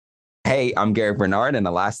Hey, I'm Garrett Bernard, and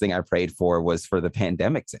the last thing I prayed for was for the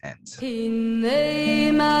pandemic to end.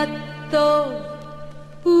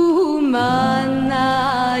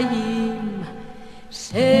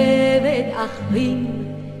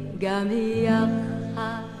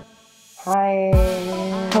 Hi.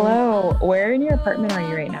 Hello. Where in your apartment are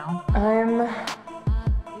you right now? I'm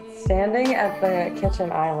standing at the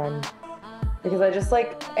kitchen island because I just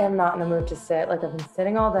am not in the mood to sit. I've been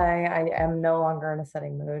sitting all day. I am no longer in a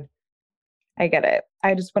sitting mood. I get it.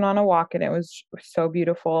 I just went on a walk and it was so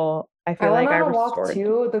beautiful. I feel like I went on a walk restored.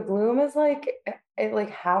 too. The gloom is it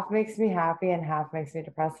half makes me happy and half makes me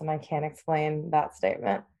depressed, and I can't explain that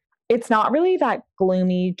statement. It's not really that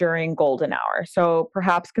gloomy during golden hour, so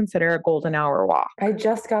perhaps consider a golden hour walk. I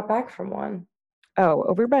just got back from one. Oh,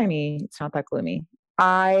 over by me, it's not that gloomy.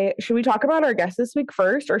 Should we talk about our guest this week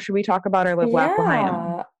first, or should we talk about our Live Laugh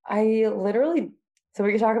L'Chaim? So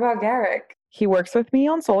we can talk about Garrick. He works with me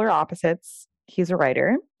on Solar Opposites. He's a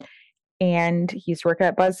writer, and he used to work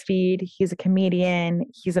at BuzzFeed. He's a comedian.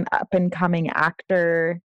 He's an up-and-coming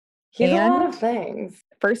actor. He's a lot of things.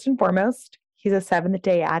 First and foremost, he's a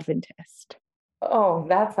Seventh-day Adventist. Oh,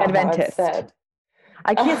 that's not Adventist. How it's said.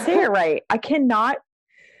 I can't say it right. I cannot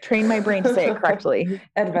train my brain to say it correctly.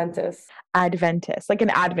 Adventist, like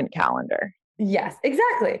an Advent calendar. Yes,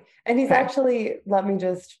 exactly. And he's actually, let me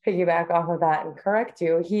just piggyback off of that and correct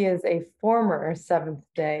you. He is a former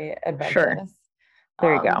Seventh-day Adventist. Sure.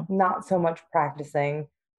 There you go. Not so much practicing.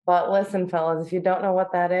 But listen, fellas, if you don't know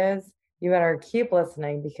what that is, you better keep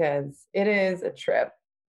listening because it is a trip.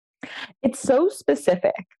 It's so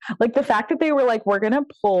specific. The fact that they were we're going to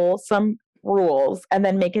pull some rules and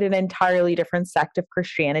then make it an entirely different sect of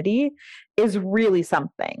Christianity is really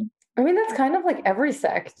something. I mean, that's kind of like every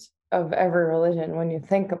sect of every religion when you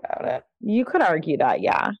think about it. You could argue that,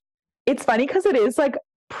 yeah. It's funny because it is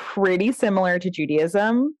pretty similar to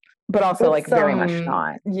Judaism, but also very much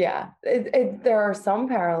not. Yeah. There are some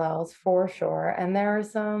parallels for sure. And there are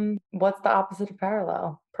some, what's the opposite of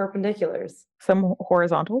parallel? Perpendiculars. Some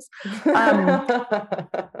horizontals. Something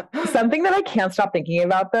that I can't stop thinking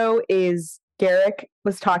about though is Garrick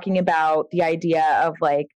was talking about the idea of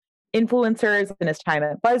influencers in his time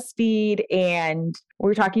at BuzzFeed, and we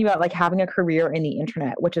were talking about having a career in the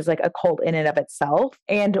internet, which is a cult in and of itself,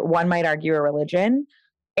 and one might argue a religion.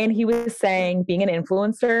 And he was saying being an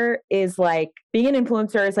influencer is like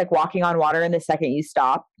walking on water, and the second you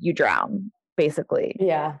stop, you drown, basically.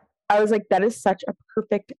 Yeah. I was like, that is such a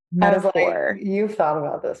perfect metaphor. You've thought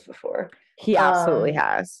about this before. He absolutely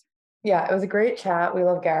has. Yeah, it was a great chat. We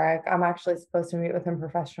love Garrick. I'm actually supposed to meet with him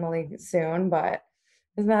professionally soon, but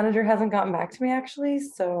his manager hasn't gotten back to me actually.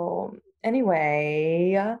 So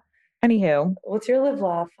anyway. Anywho. What's your Live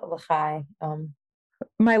Laugh L'Chaim?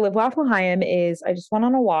 My Live Laugh L'Chaim is I just went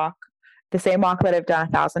on a walk, the same walk that I've done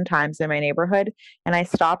 1,000 times in my neighborhood. And I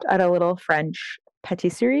stopped at a little French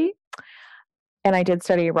patisserie. And I did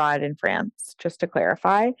study abroad in France, just to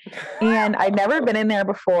clarify. And I'd never been in there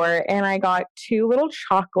before. And I got 2 little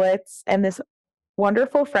chocolates, and this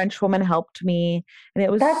wonderful French woman helped me. And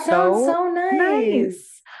it was sounds so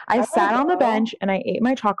nice. I sat on the bench and I ate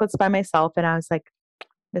my chocolates by myself. And I was like,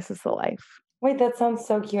 this is the life. Wait, that sounds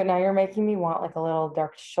so cute. Now you're making me want a little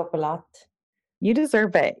dark chocolat. You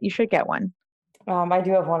deserve it. You should get one. I do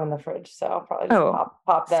have one in the fridge, so I'll probably just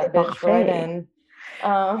pop that bitch right in.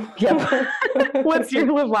 Yep. What's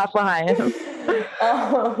your Live Laugh L'Chaim?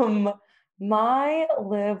 My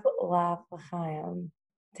Live Laugh L'Chaim.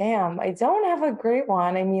 Damn, I don't have a great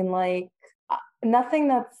one. I mean, nothing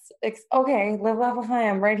that's okay. Live Laugh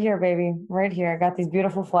L'Chaim, right here, baby, right here. I got these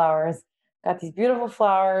beautiful flowers.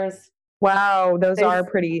 Wow, those are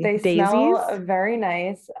pretty. They daisies. Smell very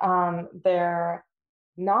nice. They're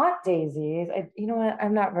not daisies. You know what?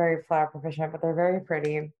 I'm not very flower proficient, but they're very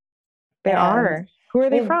pretty. They are. Who are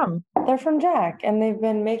they from? They're from Jack, and they've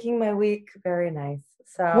been making my week very nice.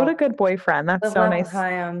 So what a good boyfriend. That's so nice.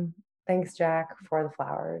 Thanks, Jack, for the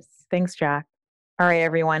flowers. Thanks, Jack. All right,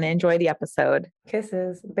 everyone, enjoy the episode.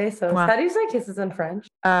 Kisses. Besos. Wow. How do you say kisses in French?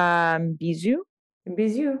 Bisous.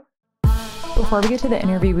 Bisous. Before we get to the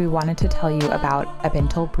interview, we wanted to tell you about A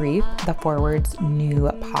Bintel Brief, The Forward's new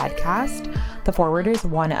podcast. The Forward is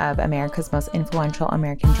one of America's most influential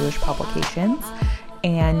American Jewish publications,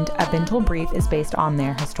 and A Bintel Brief is based on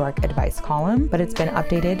their historic advice column, but it's been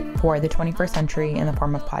updated for the 21st century in the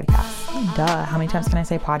form of podcasts. Duh, how many times can I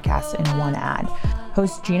say podcast in one ad?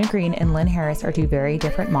 Hosts Gina Green and Lynn Harris are 2 very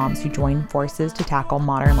different moms who join forces to tackle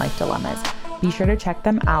modern life dilemmas. Be sure to check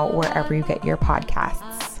them out wherever you get your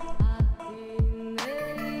podcasts.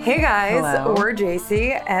 Hey guys, Hello. We're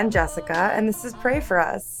JC and Jessica, and this is Pray For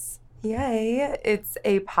Us. Yay. It's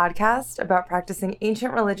a podcast about practicing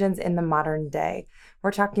ancient religions in the modern day.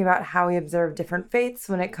 We're talking about how we observe different faiths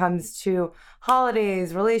when it comes to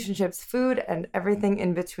holidays, relationships, food, and everything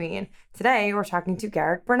in between. Today, we're talking to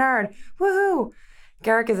Garrick Bernard. Woohoo!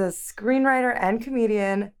 Garrick is a screenwriter and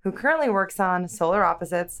comedian who currently works on Solar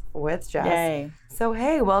Opposites with Jess. Yay. So,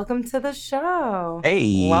 hey, welcome to the show.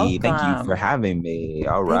 Hey, thank you Welcome. for having me.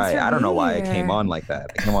 All Thanks right. for I don't know being why I came here. on like that.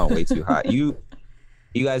 I came on way too hot.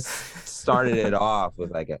 You guys started it off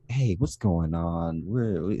with like, hey, what's going on?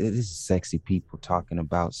 This is sexy people talking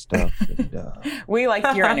about stuff. And, We like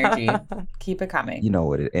your energy. Keep it coming. you know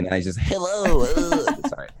what it, and I just, hello.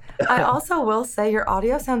 Sorry. I also will say your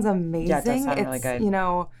audio sounds amazing. Yeah, it does sound really It's, good. you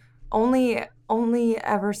know, only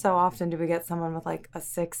ever so often do we get someone with like a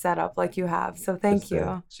sick setup like you have. So thank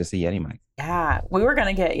you. It's just a Yeti mic. Yeah, we were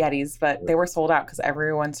gonna get Yetis, but they were sold out because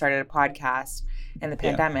everyone started a podcast in the Yeah.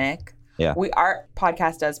 pandemic. Yeah. Our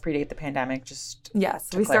podcast does predate the pandemic. Just Yes,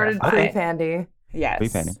 To we started clarify. pre-Pandy. yes. Free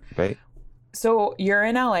penny, right? So you're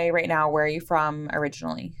in LA right now. Where are you from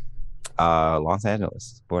originally? Los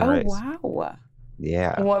Angeles, born and Oh raised. wow,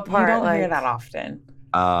 Yeah. What you part? don't like, hear that often.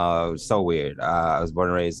 So weird. I was born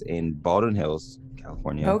and raised in Baldwin Hills,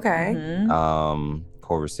 California. Okay. Mhm.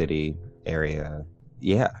 Culver City area.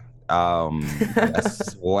 Yeah.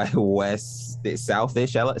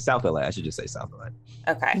 Southish LA, South LA. I should just say South LA.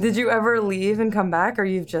 Okay. Did you ever leave and come back, or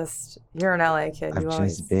you're an LA kid? I've You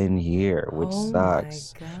just been here, which oh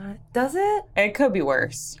sucks. my god! Does it? It could be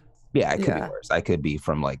worse. Yeah, it could Yeah. be worse. I could be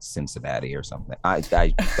from like Cincinnati or something. That's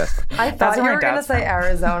I thought That's you where my were gonna dad's say from.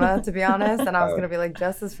 Arizona, to be honest, and I was Oh. gonna be like,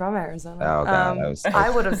 Jess is from Arizona. Oh, God, I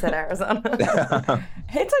would have said Arizona.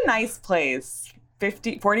 It's a nice place.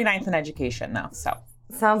 49th in education though. So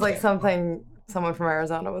Sounds like something someone from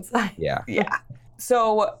Arizona would say. yeah. yeah.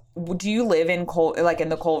 So do you live in in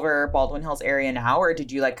the Culver Baldwin Hills area now, or did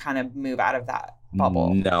you like kind of move out of that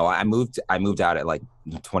bubble? No, I moved out at like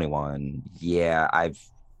 21. Yeah, I've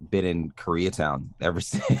been in Koreatown ever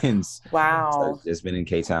since. So Wow. I've just been in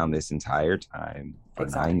K-Town this entire time for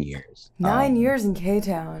Exotic. 9 years. 9 years in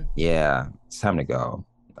K-Town. Yeah, it's time to go.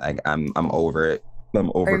 I'm over it. I'm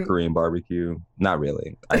over Are you- Korean barbecue. Not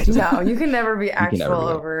really. I just, No, you can never be can actual never be.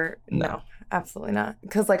 over. No. No, absolutely not.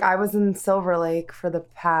 Because like I was in Silver Lake for the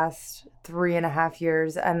past 3.5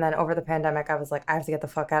 years, and then over the pandemic, I was like, I have to get the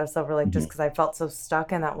fuck out of Silver Lake just because I felt so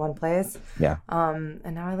stuck in that one place. Yeah. And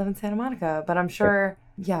now I live in Santa Monica, but I'm sure,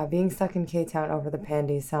 yeah, being stuck in K-Town over the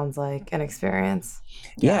pandy sounds like an experience.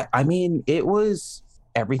 yeah, I mean,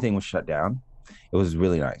 everything was shut down. It was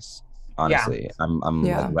really nice. Honestly, I'm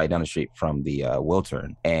Yeah. like right down the street from the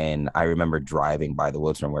Wiltern, and I remember driving by the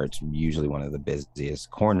Wiltern, where it's usually one of the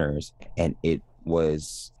busiest corners, and it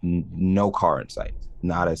was no car in sight,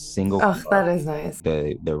 not a single. Oh, car. that is nice.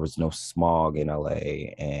 There was no smog in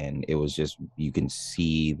LA, and it was just, you can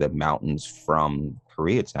see the mountains from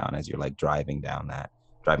Koreatown as you're like driving down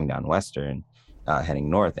Western, heading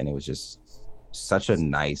north, and it was just such a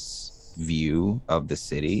nice view of the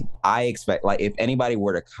city. I expect, like, if anybody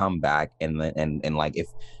were to come back and like, if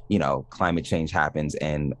climate change happens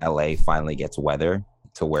and LA finally gets weather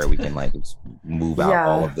to where we can like move out Yeah,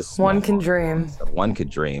 all of the snow. one can dream. One could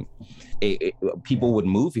dream. People would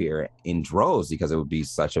move here in droves because it would be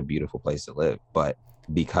such a beautiful place to live, but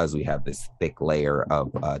because we have this thick layer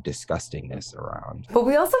of disgustingness around. But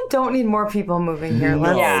we also don't need more people moving here. No,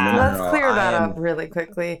 Let's, no, let's no, clear that I up really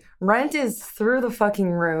quickly. Rent is through the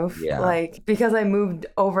fucking roof. Yeah. Like, because I moved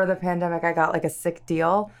over the pandemic, I got like a sick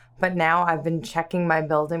deal. But now I've been checking my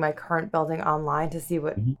current building online to see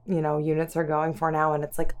what, units are going for now. And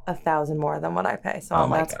it's like 1,000 more than what I pay. So Oh I'm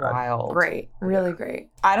my like, That's God. wild. great. Really great.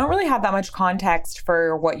 I don't really have that much context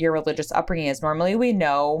for what your religious upbringing is. Normally we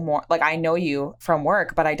know more, like I know you from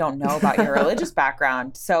work, but I don't know about your religious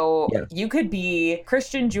background. So Yeah. you could be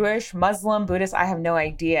Christian, Jewish, Muslim, Buddhist. I have no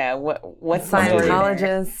idea what's the story there.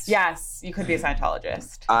 Scientologist. Yes, you could be a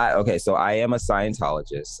Scientologist. Okay, so I am a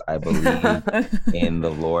Scientologist. I believe in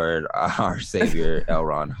the Lord, our Savior, L.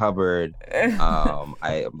 Ron Hubbard.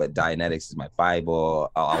 But Dianetics is my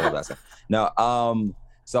Bible, all of that stuff. No,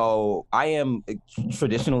 so I am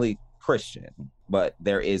traditionally Christian, but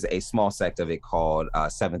there is a small sect of it called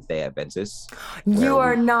Seventh-day Adventists. You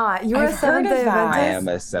Where are not. You're I've a heard of Seventh-day that. I Adventist.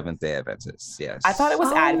 am a Seventh-day Adventist, yes. I thought it was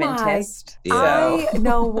Oh my- Adventist. Yeah. I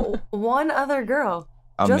know one other girl.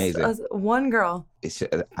 Amazing. Just one girl.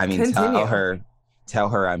 I mean, Continue. tell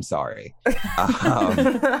her I'm sorry.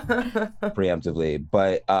 Preemptively,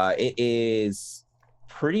 but it is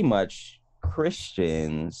pretty much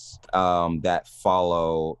Christians that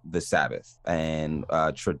follow the Sabbath and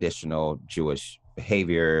traditional Jewish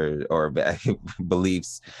behavior or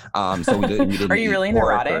beliefs. So we didn't Are you eat really pork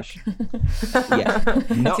or neurotic? Yeah.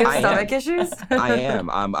 No, Do you have I am. stomach issues? I am.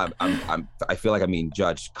 I feel like I'm being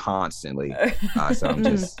judged constantly. So I'm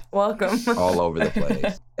just Welcome. all over the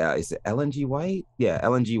place. Is it Ellen G. White? Yeah,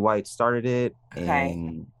 Ellen G. White started it, Okay.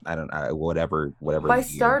 and I don't know whatever. I year.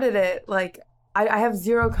 started it, like, I have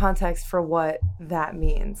zero context for what that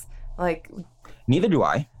means. Like, Neither do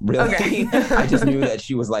I, really. Okay. I just knew that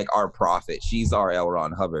she was like our prophet. She's our L.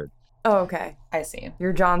 Ron Hubbard. oh, okay. I see.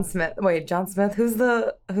 You're John Smith. Wait, John Smith? Who's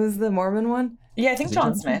the Mormon one? Yeah, I think Is it John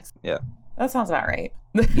John Smith. Yeah. That sounds about right.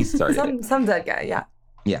 He started it. Some dead guy,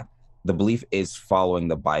 yeah. The belief is following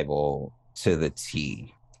the Bible to the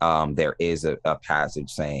T. There is a passage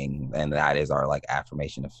saying, and that is our like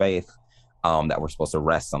affirmation of faith, that we're supposed to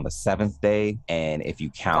rest on the seventh day. And if you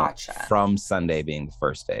count Gotcha. from Sunday being the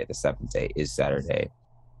first day, the seventh day is Saturday.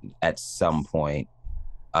 At some point,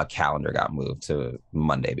 a calendar got moved to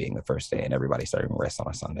Monday being the first day, and everybody started to rest on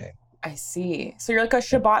a Sunday. I see. So you're like a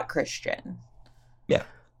Shabbat Christian. Yeah.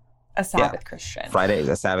 A Sabbath Christian. Friday is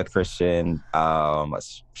a Sabbath Christian.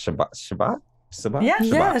 Shabbat. Yeah,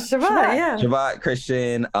 Shabbat, Shabbat. yeah. Shabbat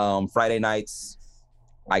Christian. Friday nights,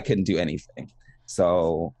 I couldn't do anything.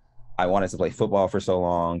 So I wanted to play football for so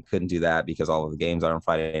long, couldn't do that because all of the games are on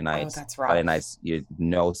Friday nights. Oh, that's rough. Friday nights,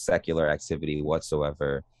 no secular activity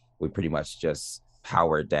whatsoever. We pretty much just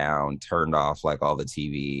powered down, turned off like all the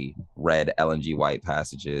TV, read Ellen G. White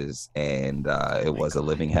passages, and it was a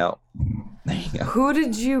living hell. There you go. Who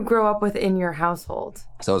did you grow up with in your household?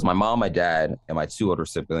 So it was my mom, my dad, and my two older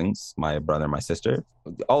siblings, my brother and my sister.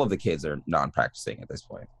 All of the kids are non-practicing at this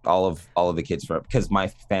point. All of the kids because my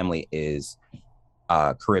family is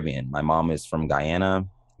Caribbean. My mom is from Guyana.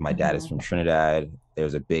 My dad is from Trinidad.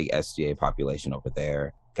 There's a big SDA population over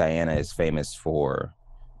there. Guyana is famous for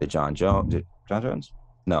the John Jones?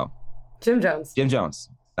 No. Jim Jones. Jim Jones.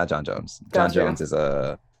 Not John Jones. Gotcha. John Jones is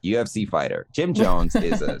a UFC fighter. Jim Jones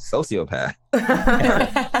is a sociopath.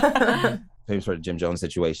 Famous for the Jim Jones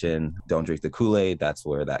situation. Don't drink the Kool-Aid. That's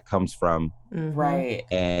where that comes from. Mhm. Right.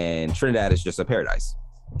 And Trinidad is just a paradise.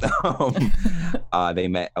 They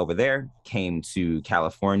met over there, came to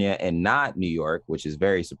California and not New York, which is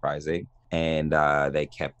very surprising. And they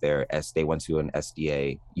kept they went to an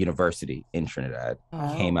SDA university in Trinidad,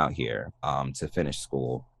 Oh. came out here to finish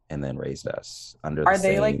school, and then raised us under Are the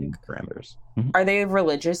they, same like- parameters. Are they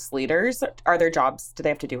religious leaders? Are their jobs, do they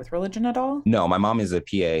have to do with religion at all? No, my mom is a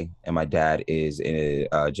PA and my dad is a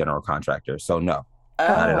general contractor. So no, Oh,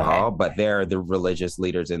 not at okay. all. But they're the religious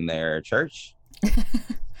leaders in their church.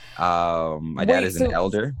 My dad Wait, is an so-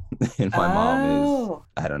 elder, and my mom is, Oh.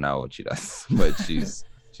 I don't know what she does, but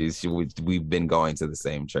we've been going to the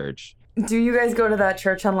same church. Do you guys go to that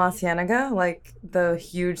church on La Cienega, like the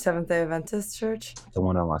huge Seventh-day Adventist church? The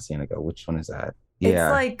one on La Cienega, which one is that? It's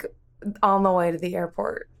Yeah, like on the way to the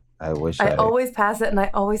airport. I wish I always pass it, and I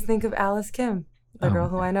always think of Alice Kim, the Oh, girl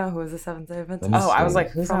who okay. I know who is a Seventh-day Adventist. Let me Oh, I was see. like,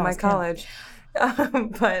 who's from my Alice Kim? college.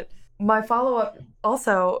 But my follow-up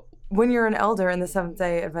also, when you're an elder in the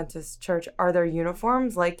Seventh-day Adventist church, are there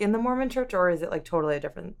uniforms like in the Mormon church, or is it like totally a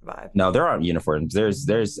different vibe? No, there aren't uniforms. There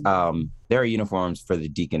are uniforms for the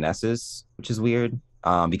deaconesses, which is weird.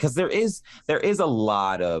 Because there is a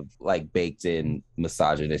lot of like baked in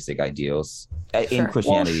misogynistic ideals in Sure.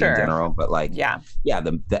 Christianity Well, sure. in general. But like, Yeah.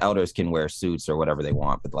 the elders can wear suits or whatever they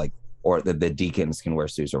want, but like, or the deacons can wear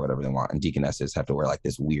suits or whatever they want, and deaconesses have to wear like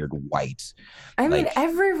this weird white. I mean, Like-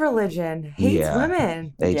 every religion hates Yeah.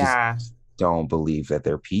 women. They Yeah. just don't believe that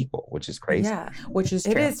they're people, which is crazy. Yeah, Which is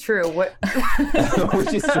it true. is true. What?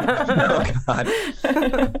 Which is true. Oh,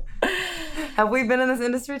 God. Have we been in this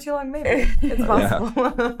industry too long? Maybe it's possible.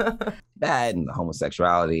 That and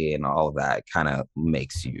homosexuality and all of that kind of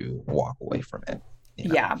makes you walk away from it. you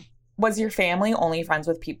know? Yeah. Was your family only friends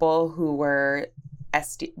with people who were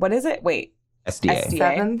what is it? Wait, SDA. SDA?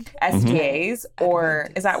 Seventh. SDAs, or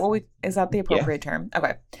is that Adventists. the appropriate term?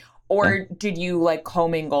 Okay. Or did you like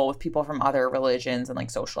commingle with people from other religions and like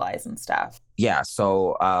socialize and stuff? Yeah,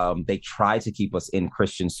 so they try to keep us in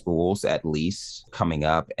Christian schools at least coming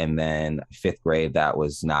up, and then fifth grade that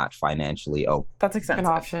was not financially able. That's expensive.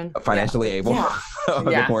 An option. Yeah.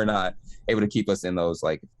 They Yeah. were not able to keep us in those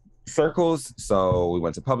like circles. So we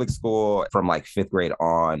went to public school from like fifth grade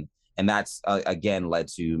on, and that's again led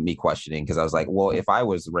to me questioning, because I was like, well, if I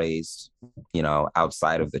was raised,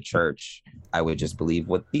 outside of the church, I would just believe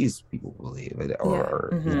what these people believe, or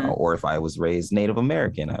Mhm. or if I was raised Native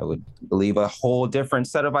American, I would believe a whole different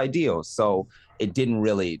set of ideals. So it didn't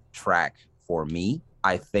really track for me.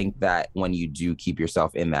 I think that when you do keep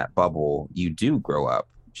yourself in that bubble, you do grow up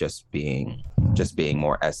just being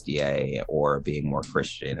more SDA or being more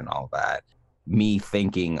Christian and all that. me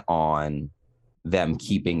thinking on them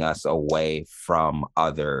keeping us away from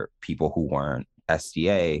other people who weren't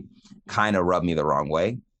SDA kind of rubbed me the wrong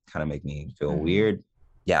way, kind of make me feel weird.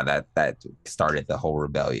 Yeah, that started the whole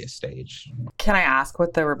rebellious stage. Can I ask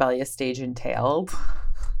what the rebellious stage entailed?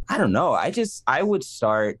 I don't know. I would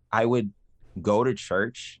go to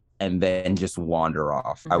church and then just wander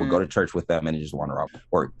off. I would go to church with them and just wander off,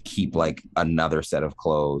 or keep like another set of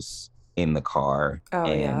clothes in the car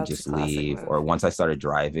and just leave. Move. Or once I started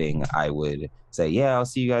driving, I would say, yeah, I'll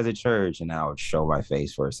see you guys at church. And I would show my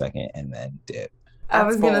face for a second and then dip. I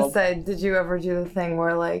was going to say, did you ever do the thing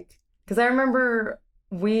where like, because I remember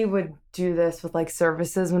we would do this with like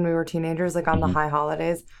services when we were teenagers, like on the high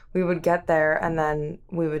holidays, we would get there and then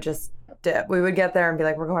we would just dip. We would get there and be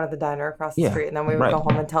like, we're going to the diner across the street. And then we would go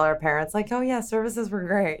home and tell our parents like, oh yeah, services were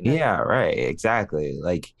great. Yeah, right. Exactly.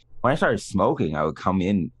 Like when I started smoking, I would come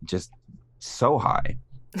in just so high.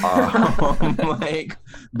 Like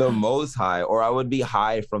the most high, or I would be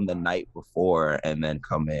high from the night before and then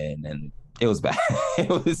come in, and it was bad.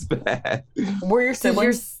 It was bad. Were your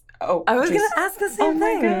siblings? I was going to ask the same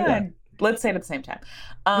thing. Oh my God. Yeah. Let's say it at the same time.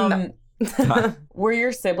 No. Were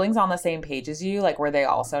your siblings on the same page as you? Like, were they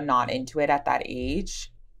also not into it at that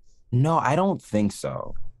age? No, I don't think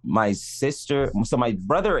so. My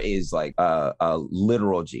brother is like a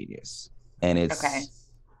literal genius, and it's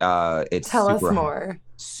tell us more.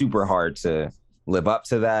 Super hard to live up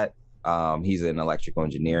to that. He's an electrical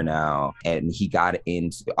engineer now, and he had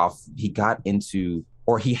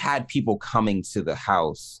people coming to the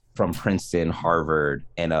house from Princeton, Harvard,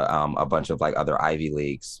 and a bunch of like other Ivy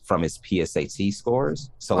Leagues from his PSAT scores.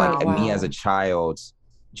 So me as a child,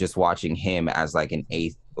 just watching him as like an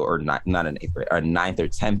eighth or not an eighth grade, or a ninth or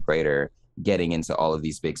 10th grader getting into all of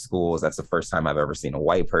these big schools. That's the first time I've ever seen a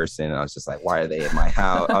white person. And I was just like, why are they in my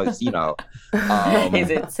house? I was, is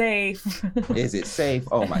it safe? Is it safe?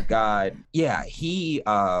 Oh my God. Yeah. He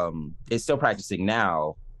is still practicing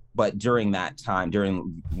now. But during that time,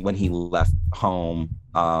 when he left home,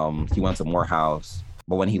 he went to Morehouse.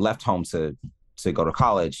 But when he left home to go to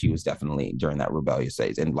college, he was definitely during that rebellious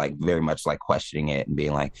phase and like very much like questioning it and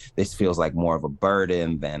being like, this feels like more of a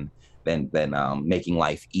burden than making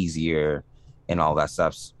life easier and all that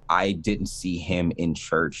stuff. I didn't see him in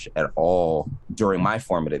church at all during my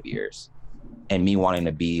formative years, and me wanting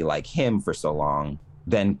to be like him for so long,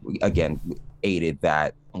 then again, aided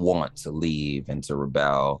that want to leave and to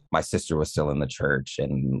rebel. My sister was still in the church,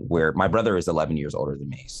 and my brother is 11 years older than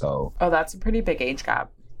me. So, that's a pretty big age gap.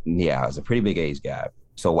 Yeah, it was a pretty big age gap.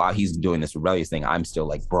 So while he's doing this rebellious thing, I'm still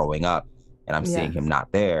like growing up, and I'm seeing him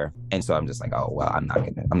not there. And so I'm just like, oh, well, I'm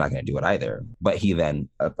not gonna do it either. But he then,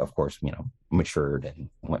 of course, matured and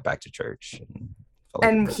went back to church.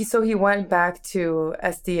 So he went back to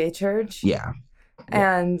SDA church? Yeah.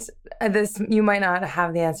 And this, you might not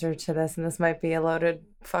have the answer to this, and this might be a loaded,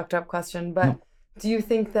 fucked up question, but do you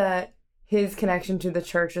think that his connection to the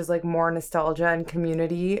church is like more nostalgia and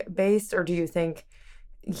community based, or do you think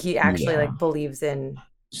he actually like believes in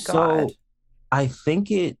God? So I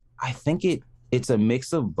think it's a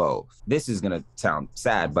mix of both. This is gonna sound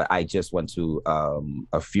sad, but I just went to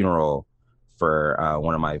a funeral for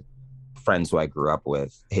one of my friends who I grew up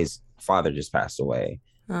with. His father just passed away.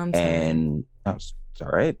 And it's all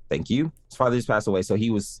right. Thank you. His father just passed away. So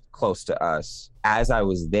he was close to us. As I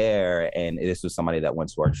was there, and this was somebody that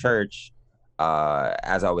went to our church,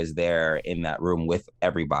 as I was there in that room with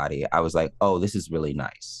everybody, I was like, oh, this is really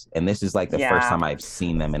nice. And this is like the first time I've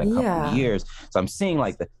seen them in a couple of years. So I'm seeing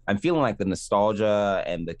I'm feeling like the nostalgia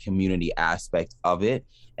and the community aspect of it.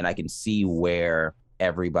 And I can see where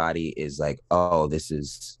everybody is like, oh, this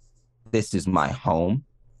is my home.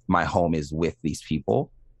 My home is with these people.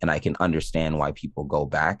 And I can understand why people go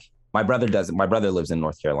back. My brother doesn't. My brother lives in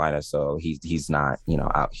North Carolina, so he's not,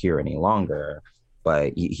 out here any longer.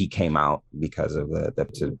 But he came out because of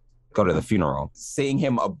to go to the funeral. Seeing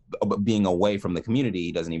him being away from the community,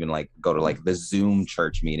 he doesn't even like go to like the Zoom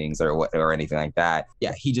church meetings or anything like that.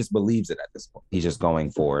 Yeah, he just believes it at this point. He's just going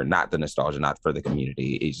for not the nostalgia, not for the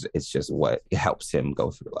community. It's just what helps him go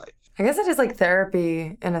through life. I guess it is like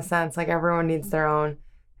therapy in a sense. Like everyone needs their own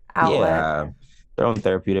outlet. Yeah. Their own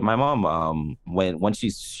therapeutic. My mom, when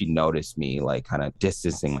she noticed me like kind of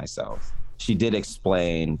distancing myself, she did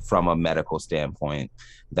explain from a medical standpoint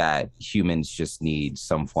that humans just need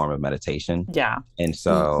some form of meditation. Yeah. And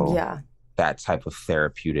so that type of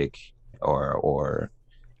therapeutic or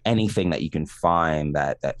anything that you can find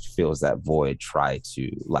that fills that void, try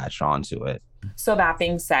to latch onto it. So that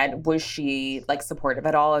being said, was she like supportive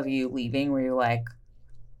at all of you leaving? Were you like,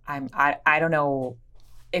 I don't know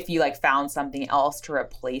if you like found something else to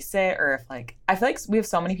replace it, or if like, I feel like we have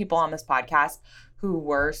so many people on this podcast who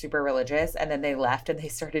were super religious and then they left and they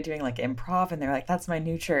started doing like improv and they're like, that's my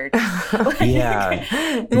new church. Like,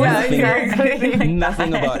 Yeah. Yeah, exactly.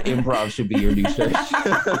 Nothing about improv should be your new church.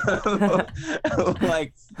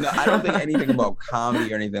 Like, no, I don't think anything about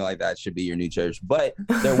comedy or anything like that should be your new church. But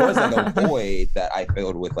there was like a void that I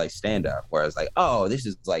filled with like stand up, where I was like, oh, this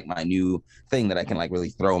is like my new thing that I can like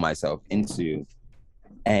really throw myself into.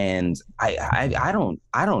 And I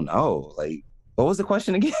don't know. Like, what was the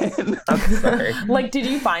question again? I'm sorry. Like, did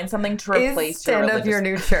you find something to replace Is stand up your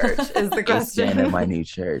new church? Is the Is question. stand up my new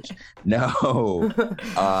church? No,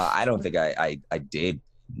 I don't think I did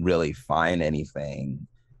really find anything.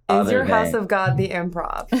 Is your House of God the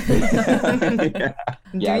improv?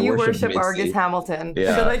 Yeah, Do you I worship Mitzi. Argus Hamilton?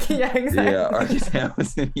 Yeah. Exactly. Yeah, Argus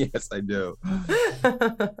Hamilton. Yes, I do.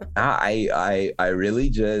 I really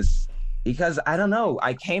just, because I don't know,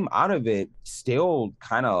 I came out of it still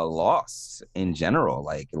kind of lost in general,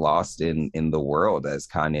 like lost in the world, as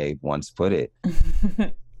Kanye once put it.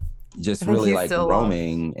 Just really like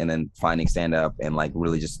roaming and then finding stand up and like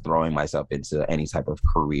really just throwing myself into any type of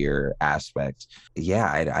career aspect. Yeah,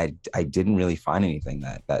 I didn't really find anything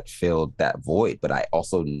that filled that void, but I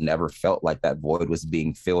also never felt like that void was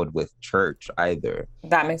being filled with church either.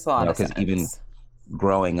 That makes a lot of sense. Because even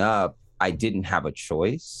growing up, I didn't have a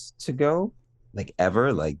choice to go, like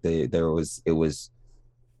ever. Like it was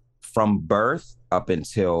from birth up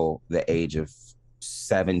until the age of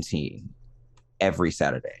 17, every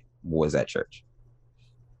Saturday was at church.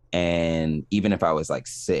 And even if I was like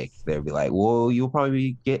sick, they'd be like, well, you'll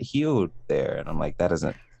probably get healed there. And I'm like, that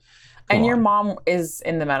doesn't. And your mom is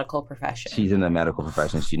in the medical profession. She's in the medical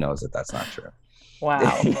profession. She knows that that's not true.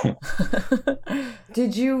 Wow.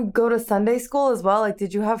 Did you go to Sunday school as well? Like,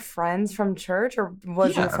 did you have friends from church, or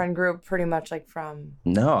was your friend group pretty much like from?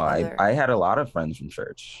 No, I had a lot of friends from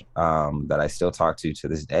church that I still talk to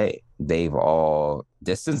this day. They've all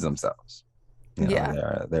distanced themselves. You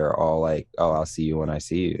know, they're all like, oh, I'll see you when I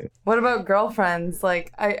see you. What about girlfriends?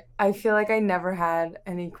 Like, I feel like I never had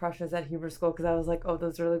any crushes at Hebrew school because I was like, oh,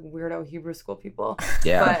 those are like weirdo Hebrew school people.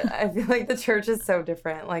 Yeah. But I feel like the church is so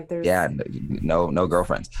different. Like, there's no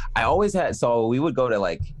girlfriends. I always had, so we would go to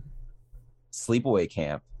like sleepaway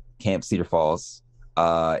Camp Cedar Falls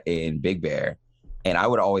in Big Bear, and I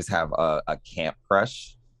would always have a camp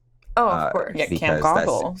crush. Oh, of course. Yeah, Camp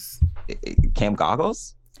Goggles. Camp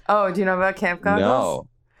Goggles? Oh, do you know about Camp Goggles? No.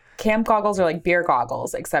 Camp Goggles are like beer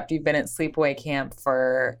goggles, except you've been at sleepaway camp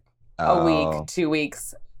for a week, 2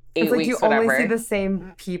 weeks, 8 it's like weeks, you whatever. only see the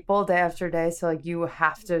same people day after day, so like you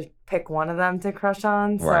have to pick one of them to crush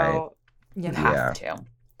on. So right. You have to.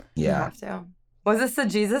 Yeah. You have to. Was this the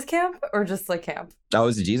Jesus camp or just like camp? That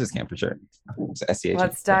was the Jesus camp for sure. It's SCH.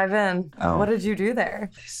 Let's dive in. What did you do there?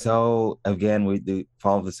 So again, we do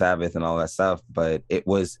follow the Sabbath and all that stuff, but it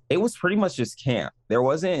was pretty much just camp. There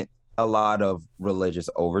wasn't a lot of religious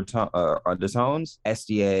undertones.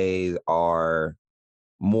 SDAs are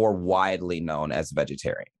more widely known as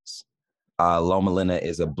vegetarians. Loma Linda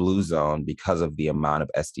is a blue zone because of the amount of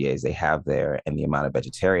SDAs they have there and the amount of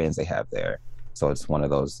vegetarians they have there. So it's one of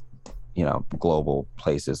those, global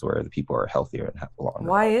places where the people are healthier and have longer.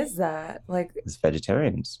 Why is that? Like, it's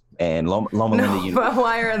vegetarians. And Loma Linda. But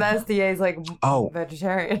why are the SDAs like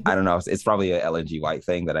vegetarian? I don't know. It's probably a LNG White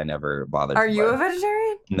thing that I never bothered. Are you a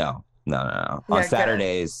vegetarian? No. Yeah, On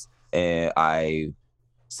Saturdays,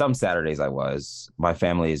 some Saturdays I was. My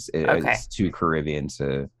family is too Caribbean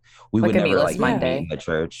to. We like would never like Monday. meat in the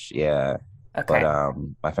church. Yeah. Okay. But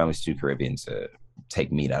my family's too Caribbean to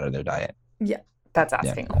take meat out of their diet. Yeah. That's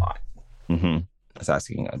asking a lot. Mm-hmm. That's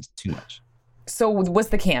asking too much. So was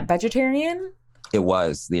the camp vegetarian? It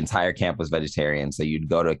was. The entire camp was vegetarian. So you'd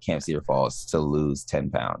go to Camp Cedar Falls to lose 10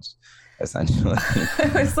 pounds, essentially.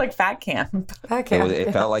 It was like fat camp. Fat camp.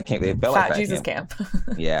 It felt like camp. It felt Fat like Jesus camp.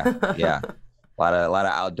 Yeah. A lot of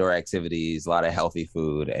outdoor activities, a lot of healthy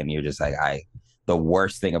food, and you're just like, the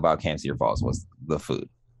worst thing about Camp Cedar Falls was the food.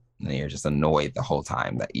 And you're just annoyed the whole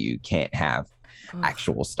time that you can't have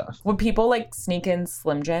actual stuff. Would people like sneak in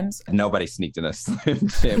Slim Jims? Nobody sneaked in a Slim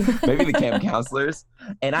Jim. Maybe the camp counselors.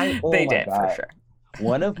 And they did for sure.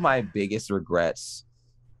 One of my biggest regrets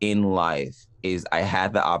in life is I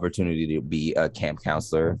had the opportunity to be a camp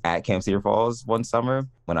counselor at Camp Cedar Falls one summer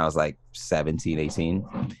when I was like 17,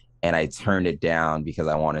 18. And I turned it down because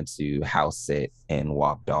I wanted to house sit and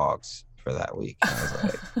walk dogs for that week. And I was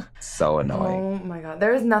like, so annoying. Oh my God.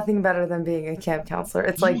 There is nothing better than being a camp counselor.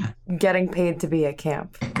 It's like getting paid to be at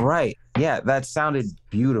camp. Right. Yeah, that sounded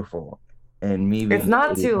beautiful. And me being It's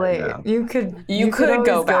not 30 too right late. now, You could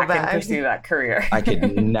go always back and pursue that career. I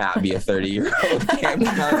could not be a 30-year-old camp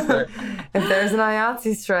counselor. If there's an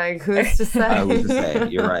IATSE strike, who's to say? I was to say,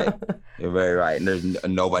 you're right. You're very right. And there's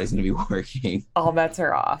nobody's going to be working. All bets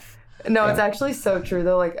are off. No, Yeah. it's actually so true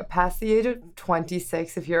though. Like past the age of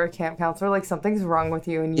 26, if you're a camp counselor, like something's wrong with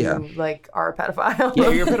you and you Yeah. like are a pedophile. Yeah,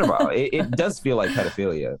 you're a pedophile. It does feel like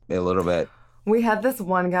pedophilia a little bit. We had this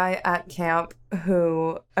one guy at camp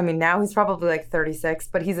who, I mean, now he's probably like 36,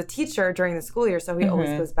 but he's a teacher during the school year, so he always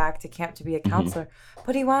goes back to camp to be a counselor.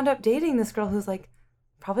 But he wound up dating this girl who's like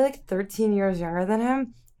probably like 13 years younger than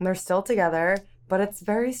him, and they're still together, but it's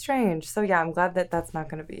very strange. So yeah, I'm glad that that's not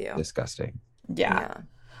going to be you. Disgusting. Yeah.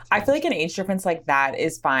 I feel like an age difference like that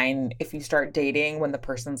is fine if you start dating when the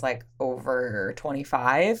person's like over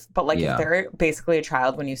 25. But like Yeah. if they're basically a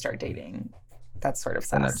child when you start dating, that's sort of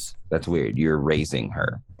And sus. that's weird. You're raising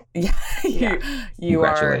her. Yeah, you are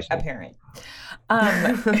Congratulations. a parent.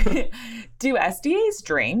 Do SDAs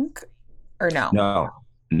drink or no? No,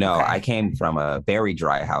 Okay. I came from a very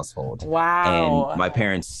dry household. Wow. And my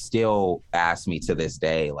parents still ask me to this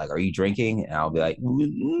day, like, are you drinking? And I'll be like,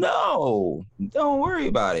 no, don't worry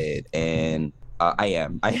about it. And I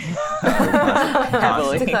am.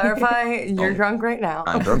 Heavily. To clarify, you're Oh. drunk right now.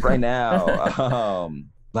 I'm drunk right now.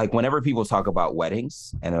 Like whenever people talk about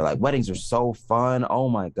weddings and they're like, weddings are so fun. Oh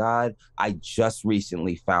my God. I just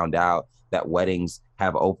recently found out that weddings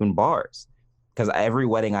have open bars. Because every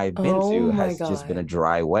wedding I've been Oh to my has just been a God.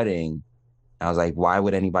 dry wedding. I was like, why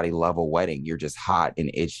would anybody love a wedding? You're just hot and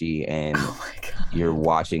itchy and Oh my God. you're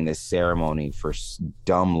watching this ceremony for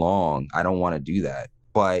dumb long. I don't want to do that.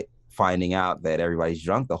 But finding out that everybody's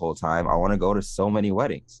drunk the whole time, I want to go to so many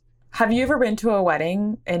weddings. Have you ever been to a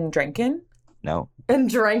wedding and drinking? No. And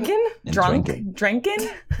drinking? And Drunk? drinking. Drinking?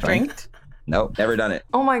 Drinked? Nope, never done it.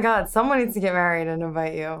 Oh my God, someone needs to get married and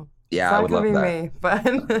invite you. Yeah, It's I not would gonna love be that.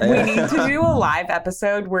 me, but We need to do a live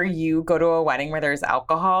episode where you go to a wedding where there's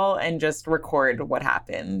alcohol and just record what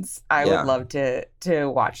happens. I Yeah. would love to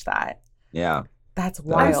watch that. Yeah. That's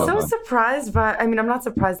I'm I'm wild. so fun. surprised by, I mean, I'm not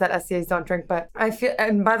surprised that SCAs don't drink, but I feel,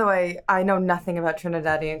 and by the way, I know nothing about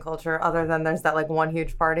Trinidadian culture other than there's that like one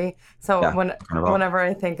huge party. So Yeah, Carnival. whenever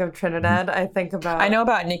I think of Trinidad, I think about, I know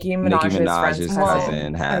about Nicki Nicki Minaj's, friend's Minaj's Well,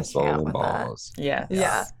 cousin I had can't swollen with that. balls, Yeah.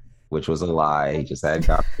 Yeah. which was a lie. He just had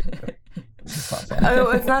gonorrhea.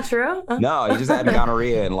 Oh, it's not true? Huh? No, he just had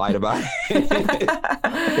gonorrhea and lied about it.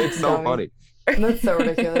 It's so Dummy. funny. That's so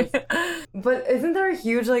ridiculous. But isn't there a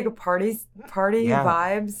huge like party Yeah.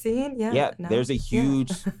 vibe scene? Yeah. Yeah, No? there's a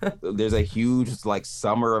huge, like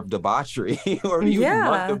summer of debauchery or a huge Yeah.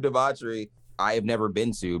 month of debauchery. I have never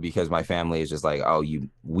been to because my family is just like, oh,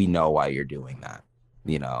 we know why you're doing that.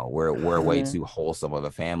 You know, we're way too wholesome of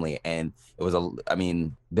a family, and it was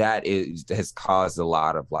has caused a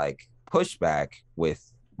lot of like pushback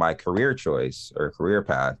with my career choice or career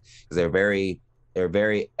path because they're very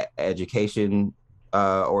education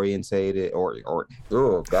orientated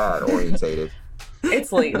orientated.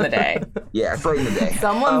 It's late in the day. Yeah, it's late in the day.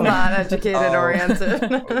 Someone's not educated oriented.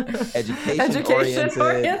 Education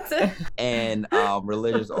oriented. and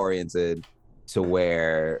religious oriented to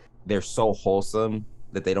where they're so wholesome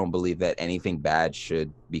that they don't believe that anything bad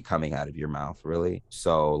should be coming out of your mouth, really.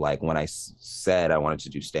 So like when I said I wanted to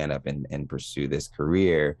do stand-up and pursue this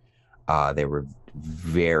career, they were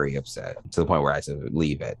very upset to the point where I had to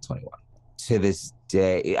leave at 21. To this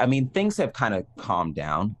day, I mean, things have kind of calmed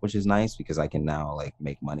down, which is nice because I can now like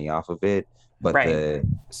make money off of it. But Right.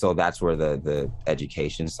 so that's where the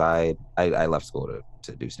education side, I left school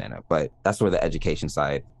to do stand-up, but that's where the education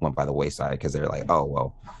side went by the wayside because they're like, oh,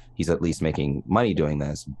 well, he's at least making money doing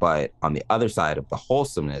this. But on the other side of the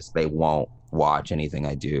wholesomeness, they won't watch anything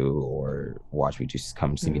I do or watch me just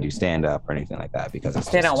come see me do stand-up or anything like that because it's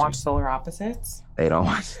They just don't too- watch Solar Opposites? They don't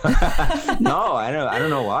watch. No, I don't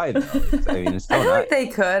know why. Though. I mean, it's I still feel not. like they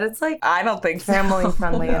could. It's like I don't think so. family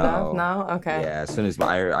friendly No. enough. No? Okay. Yeah, as soon as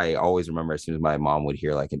I always remember as soon as my mom would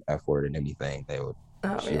hear like an F word in anything, she would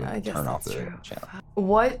I guess turn off that's the true. channel.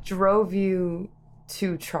 What drove you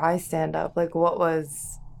to try stand up? Like, what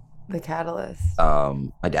was the catalyst?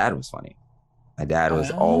 My dad was funny. My dad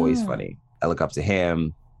was always Oh. funny. I look up to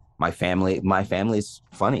him. My family's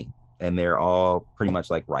funny, and they're all pretty much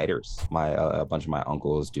like writers. A bunch of my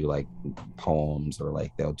uncles do like poems or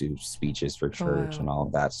like they'll do speeches for church Wow. and all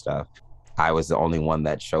of that stuff. I was the only one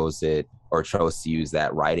that chose to use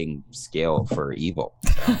that writing skill for evil.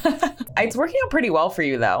 So It's working out pretty well for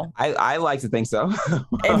you, though. I like to think so.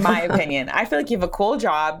 In my opinion. I feel like you have a cool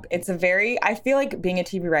job. I feel like being a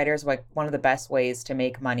TV writer is like one of the best ways to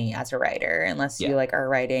make money as a writer, unless you like are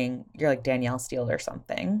writing, you're like Danielle Steele or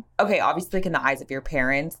something. Okay, obviously like in the eyes of your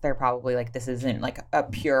parents, they're probably like, this isn't like a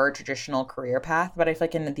pure traditional career path, but I feel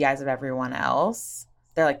like in the eyes of everyone else,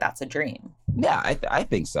 they're like, that's a dream. Yeah, I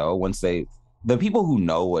think so. Once the people who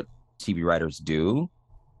know what TV writers do,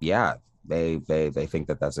 yeah, they think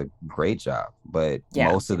that that's a great job. But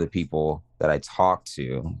most of the people that I talk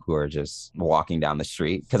to who are just walking down the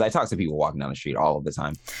street, because I talk to people walking down the street all of the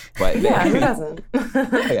time, but who doesn't?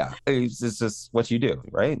 Yeah, it's just what you do,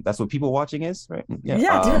 right? That's what people watching is, right?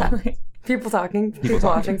 Definitely. People talking, people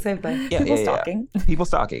watching, same thing. Yeah, people stalking. People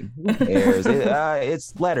stalking.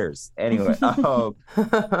 It's letters. Anyway,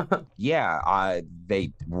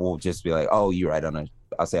 they will just be like, oh, you write on a,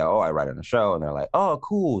 I'll say, oh, I write on a show. And they're like, oh,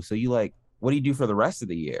 cool. So you like, what do you do for the rest of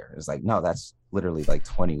the year? It's like, no, that's literally like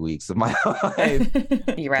 20 weeks of my life.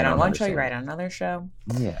 You write on one show, you write on another show.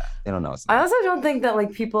 Yeah, they don't know. I also don't think that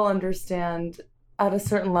like people understand at a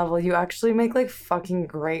certain level, you actually make like fucking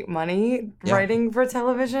great money writing for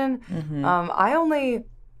television. Mm-hmm. I only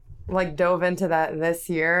like dove into that this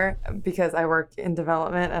year because I work in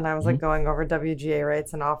development and I was like going over WGA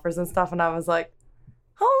rates and offers and stuff. And I was like,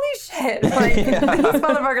 holy shit. Like these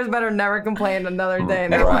motherfuckers better never complain another day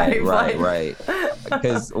in their life. Right.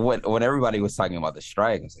 Because when everybody was talking about the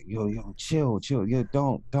strike, I was like, yo, chill. Yo,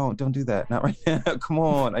 don't do that. Not right now. Come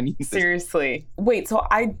on. I need this. Seriously. Wait, so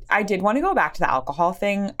I did want to go back to the alcohol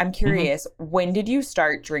thing. I'm curious, when did you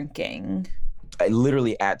start drinking?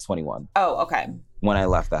 Literally at 21. Oh, okay. When I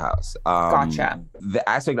left the house. Gotcha. The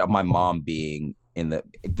aspect of my mom being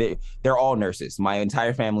they're all nurses. My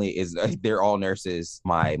entire family they're all nurses.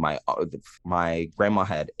 My grandma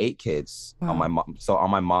had 8 kids on my mom. So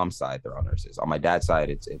on my mom's side, they're all nurses. On my dad's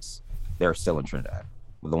side, they're still in Trinidad.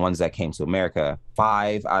 The ones that came to America,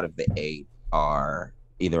 5 out of the 8 are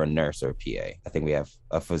either a nurse or a PA. I think we have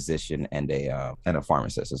a physician and a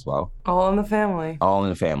pharmacist as well. All in the family. All in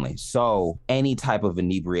the family. So any type of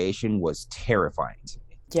inebriation was terrifying to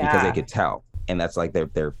me because they could tell. And that's like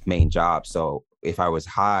their main job. So if I was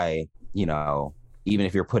high, even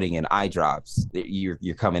if you're putting in eye drops,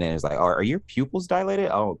 you're coming in, it's like, are your pupils dilated?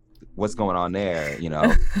 Oh, what's going on there?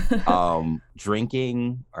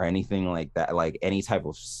 Drinking or anything like that, like any type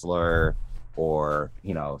of slur or,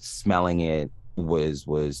 smelling it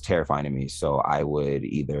was terrifying to me. So I would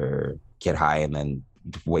either get high and then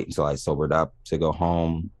wait until I sobered up to go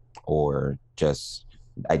home, or just,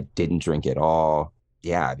 I didn't drink at all.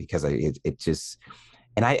 Yeah, because it just,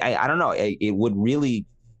 and I don't know, it would really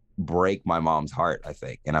break my mom's heart, I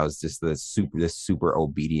think. And I was just this super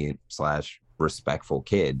obedient / respectful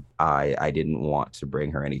kid. I didn't want to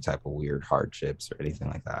bring her any type of weird hardships or anything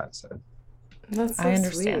like that. So that's so I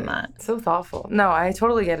understand sweet. that. So thoughtful. No, I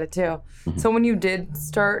totally get it too. Mm-hmm. So when you did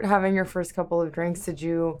start having your first couple of drinks, did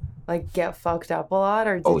you like get fucked up a lot,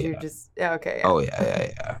 or did you just Oh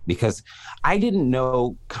yeah. Because I didn't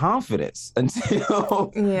know confidence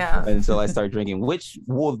until I started drinking, which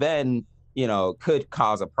will then, could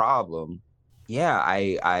cause a problem. Yeah,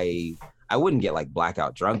 I wouldn't get like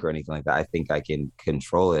blackout drunk or anything like that. I think I can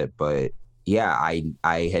control it, but yeah,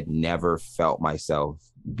 I had never felt myself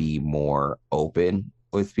be more open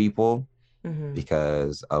with people. Mm-hmm.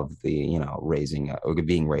 Because of the,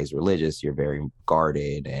 being raised religious, you're very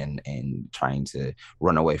guarded and trying to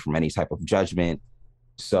run away from any type of judgment.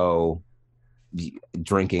 So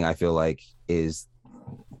drinking, I feel like, is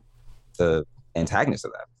the antagonist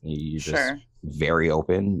of that. You're just very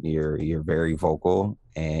open, you're very vocal,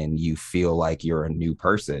 and you feel like you're a new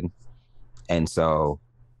person. And so,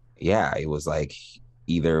 yeah, it was like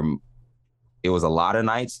it was a lot of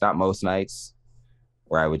nights, not most nights,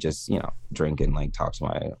 where I would just, drink and like talk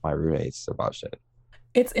to my roommates about shit.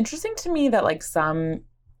 It's interesting to me that like some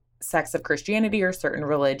sects of Christianity or certain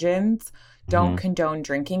religions don't condone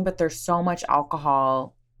drinking, but there's so much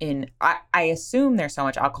alcohol I assume there's so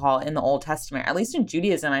much alcohol in the Old Testament. At least in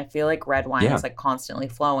Judaism, I feel like red wine is like constantly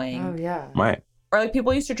flowing. Oh yeah. Right. Or like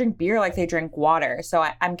people used to drink beer like they drink water. So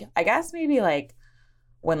I guess maybe like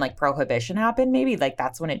when like prohibition happened, maybe like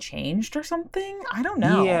that's when it changed or something. I don't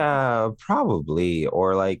know. Yeah, probably.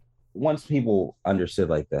 Or like once people understood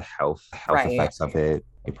like the health effects of it,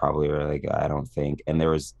 they probably were like, I don't think. And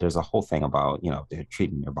there's a whole thing about, they're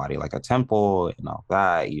treating your body like a temple and all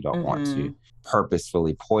that. You don't want to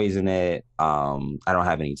purposefully poison it. I don't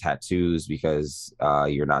have any tattoos because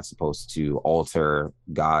you're not supposed to alter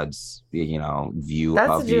God's, view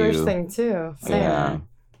That's of a Jewish you. thing too. Same. Yeah.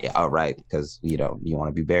 Oh, right. Because, you want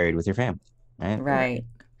to be buried with your family. Right. Right.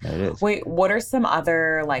 There it is. Wait, what are some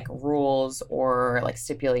other like rules or like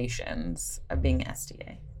stipulations of being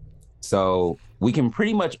SDA? So we can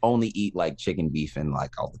pretty much only eat like chicken, beef, and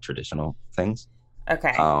like all the traditional things.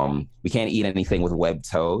 Okay. We can't eat anything with webbed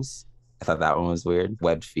toes. I thought that one was weird.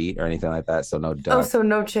 Webbed feet or anything like that. So no duck. Oh, so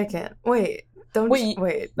no chicken. Wait. Don't wait.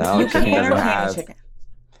 No, you chicken can or doesn't can't have. eat chicken?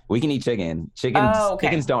 We can eat chicken.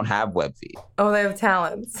 Chickens don't have webbed feet. Oh, they have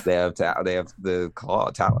talons. They have the claw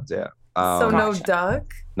talons. Yeah. So no Gotcha.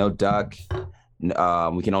 duck. No duck.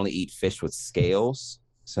 We can only eat fish with scales.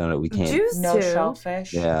 So we can't. Juice No too.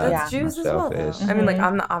 shellfish. Yeah. That's juice as well, though. shellfish. I mean, like, Mhm.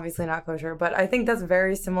 I'm obviously not kosher, but I think that's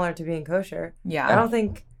very similar to being kosher. Yeah. I don't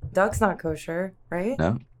think duck's not kosher, right?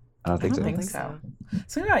 No, I don't think I so. don't think so.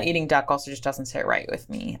 Something about eating duck also just doesn't sit right with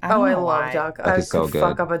me. I Oh, I don't know love why. duck. Duck I is so could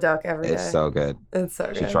fuck good. up a duck every day. It's so good. It's so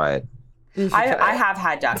You good. should try it. You should I try it. have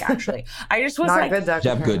had duck actually. I just was Not like, good duck. You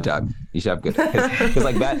should have good apparently. duck. You should have good because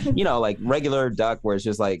like that, like regular duck where it's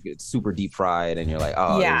just like it's super deep fried and you're like,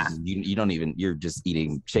 oh Yeah. you don't even you're just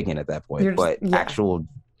eating chicken at that point. You're just- but yeah. actual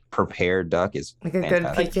prepared duck is Like a good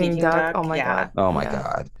fantastic. Peking Peking duck. duck, Oh my yeah. god. Oh my Yeah.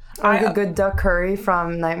 god. Or like I- a good duck curry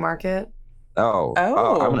from Night Market. Oh,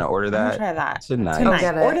 I'm gonna order I'm gonna that try that tonight. tonight.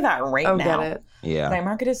 get it. Order that right Oh, now. get it. Yeah. Night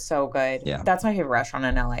Market is so good. Yeah. That's my favorite restaurant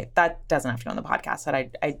in LA. That doesn't have to go on the podcast, but I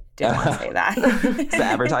did want to say that. It's the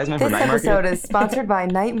advertisement for This Night Market. episode is sponsored by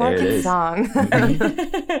Night There it Market is. Song.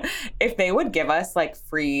 If they would give us like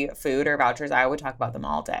free food or vouchers, I would talk about them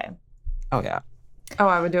all day. Oh yeah. Oh,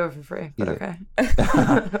 I would do it for free, but Yeah.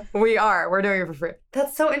 okay. We're doing it for free.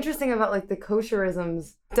 That's so interesting about like the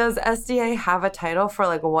kosherisms. Does SDA have a title for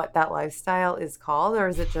like what that lifestyle is called, or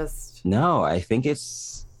is it just No, I think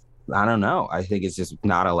I don't know. I think it's just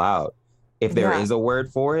not allowed. If there is Yeah. a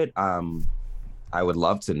word for it, I would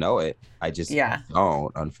love to know it. I just Yeah.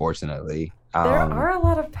 don't, unfortunately. there are a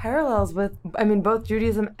lot of parallels with, I mean, both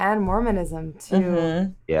Judaism and Mormonism to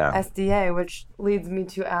Mhm. Yeah, SDA, which leads me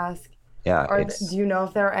to ask, yeah. do you know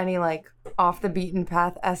if there are any like off the beaten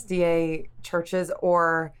path SDA churches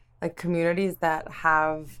or like communities that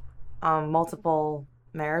have multiple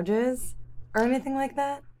marriages or anything like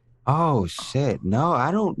that? Oh shit! No,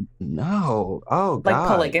 I don't know. Oh Like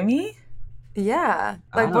god. polygamy? Yeah.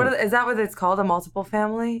 I Like, don't- is that what it's called? A multiple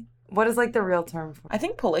family? What is like the real term for it? I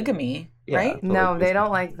think polygamy, Yeah, right? No, they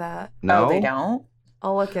don't like that. No, Oh, they don't?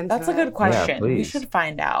 I'll look into That's a it. good question. We please. should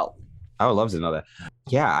find out. I would love to know that.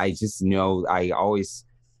 Yeah, I just know. I always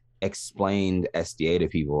explained SDA to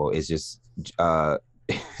people. It's just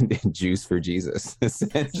juice for Jesus. That's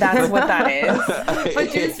what that is.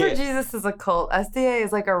 But Jews for Jesus is a cult. SDA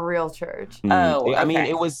is like a real church. Oh, I mean, okay.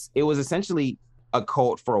 it was essentially a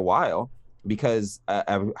cult for a while because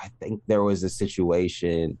I think there was a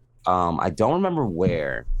situation. I don't remember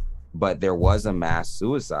where, but there was a mass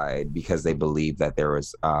suicide because they believed that there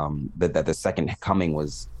was that the second coming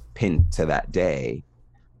was pinned to that day.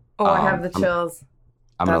 Oh, I have the I'm- chills.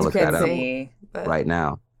 I'm gonna That's look that up crazy. But right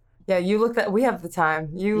now. yeah, you look that. We have the time.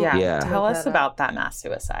 You Yeah. Yeah. Tell look us that up. about that mass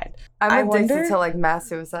suicide. I'm I addicted wonder- to like mass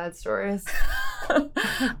suicide stories.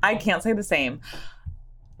 I can't say the same.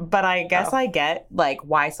 But I guess Oh. I get like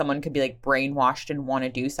why someone could be like brainwashed and want to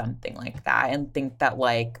do something like that and think that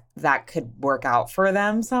like that could work out for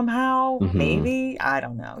them somehow. Mhm. Maybe. I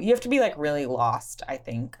don't know. You have to be like really lost, I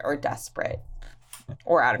think, or desperate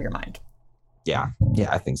or out of your mind. Yeah,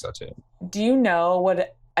 I think so too. Do you know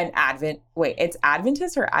what it's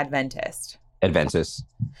Adventist or Adventist? Adventist,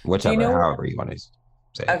 whichever, know- however you want to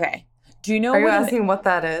say it. Okay. Do you know Are you what asking what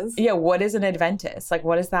that is? what is an Adventist? Like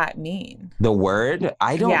what does that mean? The word?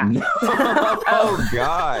 I don't Yeah. know. Oh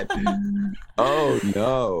God. Oh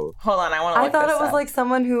no. Hold on, I want to I look thought this it was up. like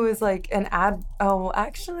someone who was like an Oh,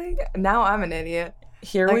 actually, now I'm an idiot.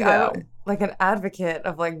 Here Like, we go. like an advocate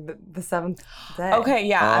of like the seventh day. Okay,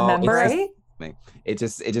 yeah, Oh, a member. Right? It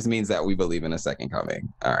just means that we believe in a second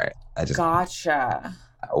coming. All right. Gotcha.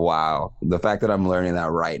 Wow. The fact that I'm learning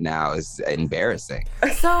that right now is embarrassing.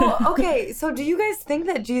 So, okay. So, do you guys think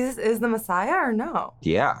that Jesus is the Messiah or no?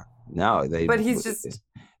 Yeah. No, But he's just-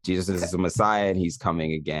 Jesus is the Messiah and he's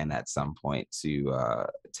coming again at some point to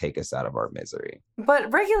take us out of our misery.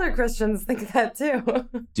 But regular Christians think that too.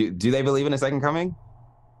 Do they believe in a second coming?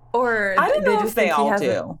 Or I don't they know just if they think he all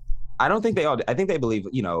hasn't- do. I don't think they all do. I think they believe,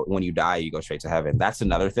 when you die, you go straight to heaven. That's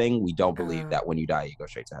another thing. We don't believe that when you die, you go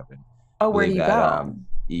straight to heaven. Oh, where do Believe you that,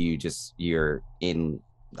 go? You're in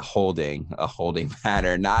a holding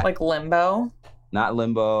pattern, not Like limbo? not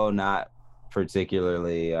limbo, not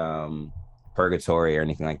particularly purgatory or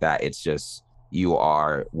anything like that. It's just you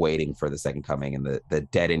are waiting for the second coming, and the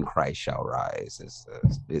dead in Christ shall rise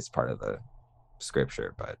is part of the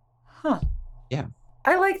scripture. But Huh. Yeah.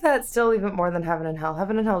 I like that still even more than Heaven and Hell.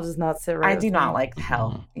 Heaven and Hell does not sit right. I with do me. not like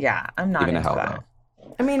hell. Yeah, I'm not Even into hell that.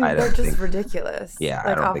 though. I mean, I they're don't just think- ridiculous. Yeah, I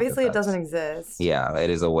like don't think obviously it that's- doesn't exist. Yeah, it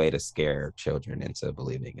is a way to scare children into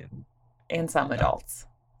believing in. And some adults.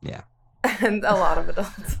 Yeah, And a lot of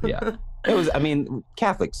adults. yeah. It was. I mean,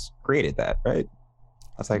 Catholics created that, right?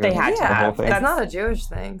 That's like They had to the whole have. thing. It's That's- not a Jewish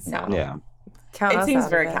thing. So No. Yeah, count It us seems out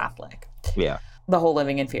very of it. Catholic. yeah. The whole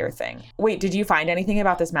living in fear thing. Wait, did you find anything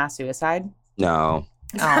about this mass suicide? No,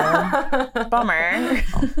 Oh, bummer.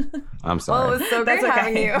 I'm Well, sorry. it was so great That's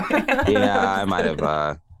having okay. you. Yeah, I might have.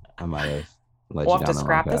 I might have. Led We'll you have to down the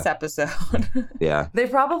scrap wrong this path. episode. Yeah, They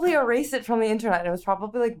probably erased it from the internet. It was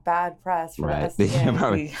probably like bad press for right. the SDA.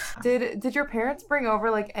 Probably- Did your parents bring over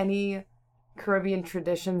like any Caribbean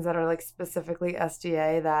traditions that are like specifically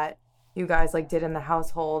SDA that you guys like did in the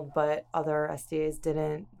household but other SDAs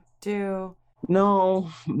didn't do? No,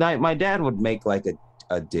 my dad would make like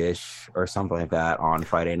a dish or something like that on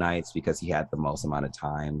Friday nights because he had the most amount of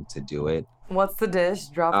time to do it. What's the dish?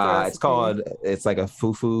 Drop the recipe. It's like a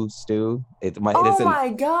fufu stew. Oh my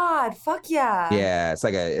god! Fuck yeah! Yeah,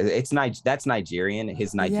 that's Nigerian.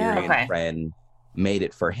 His Nigerian Okay. friend made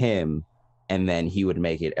it for him, and then he would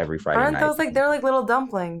make it every Friday Aren't night. those like they're like little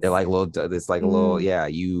dumplings? They're like little. It's like a little. Yeah,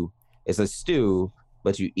 it's a stew,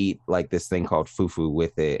 but you eat like this thing called fufu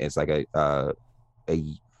with it. It's like a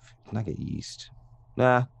not a yeast.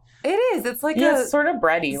 Nah, It is. It's like Yeah, a it's sort of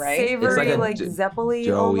bready, right? savory, It's like a like zeppoli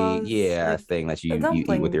doughy, almost. yeah, Like, thing that you eat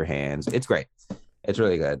dumpling. with your hands. It's great. It's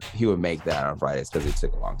really good. He would make that on Fridays because it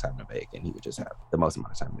took a long time to make, and he would just have the most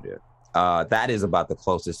amount of time to do it. That is about the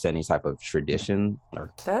closest to any type of tradition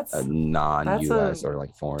or that's a non-U.S. a or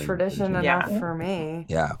like foreign tradition religion. enough Yeah. for me.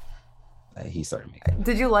 Yeah, he started making.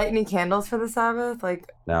 Did you light any candles for the Sabbath? Like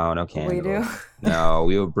No candles. we do. No,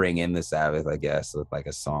 we would bring in the Sabbath, I guess, with like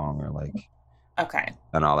a song or like Okay.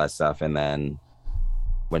 and all that stuff, and then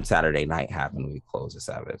when Saturday night happened, we closed the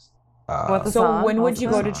Sabbath. What the So song when would you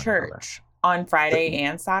go also? to church? On Friday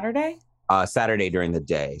and Saturday? Saturday during the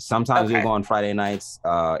day. Sometimes we Okay. go on Friday nights.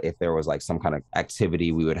 If there was like some kind of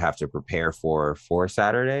activity we would have to prepare for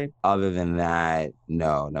Saturday. Other than that,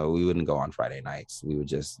 no, we wouldn't go on Friday nights. We would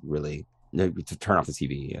just really to turn off the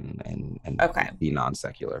TV and Okay. be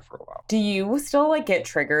non-secular for a while. Do you still like get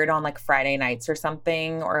triggered on like Friday nights or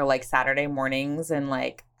something, or like Saturday mornings and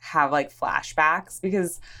like have like flashbacks?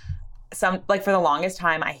 Because some like for the longest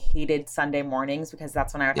time I hated Sunday mornings because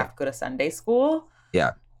that's when I would Yeah. have to go to Sunday school.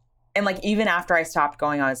 Yeah. And like even after I stopped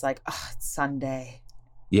going, I was like, oh, it's Sunday.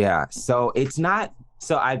 Yeah. So it's not.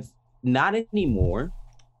 So I've not anymore,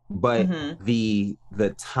 but Mhm. the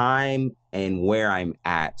time and where I'm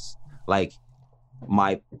at, like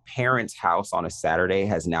my parents' house on a Saturday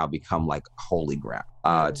has now become like holy ground.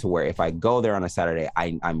 To where if I go there on a Saturday,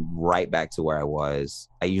 I'm right back to where I was.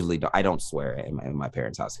 I don't swear in my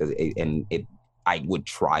parents' house because I would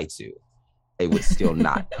try to. It would still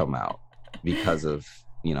not come out because of,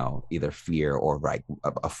 either fear or like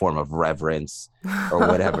a form of reverence or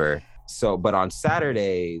whatever. So, but on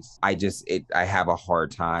Saturdays, I have a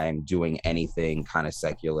hard time doing anything kind of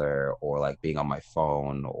secular or like being on my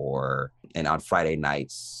phone and on Friday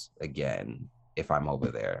nights, again, if I'm over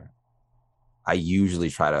there, I usually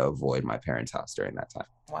try to avoid my parents' house during that time.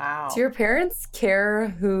 Wow. Do your parents care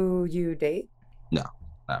who you date?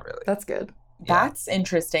 Not really. That's good. That's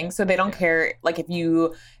interesting. So they don't care, like if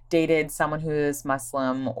you dated someone who is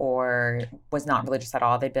Muslim or was not religious at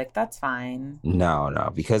all, they'd be like, that's fine. No,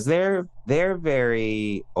 because they're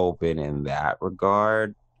very open in that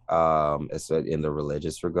regard. In the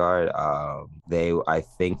religious regard, I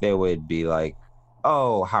think they would be like,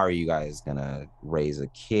 oh, how are you guys gonna raise a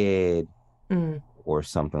kid or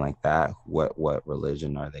something like that? What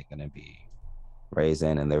religion are they gonna be raised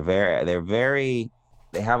in? And they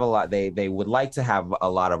have a lot. They would like to have a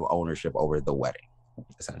lot of ownership over the wedding.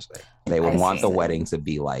 Essentially, they would I want see. the wedding to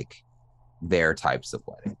be like their types of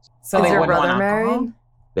weddings. So Is they your wouldn't brother want alcohol?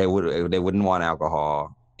 married? They wouldn't want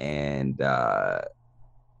alcohol, and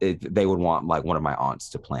they would want like one of my aunts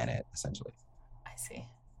to plan it. Essentially, I see.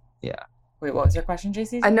 Yeah. Wait, what was your question,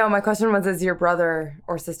 JC? I know. My question was: is your brother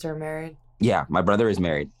or sister married? yeah. My brother is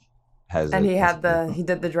married. And he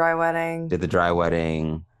did the dry wedding, did the dry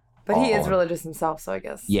wedding. but he is Oh. religious himself, so I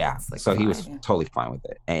guess. Yeah, it's, like, so he was fine. totally fine with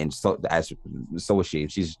it, and so was she.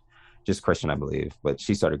 She's just Christian, I believe, but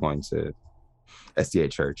she started going to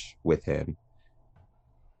SDA church with him.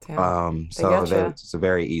 Damn. So getcha. it's a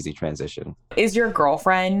very easy transition. Is your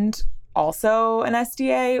girlfriend also an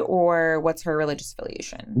SDA or what's her religious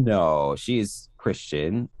affiliation? No, she's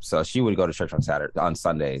Christian, so she would go to church on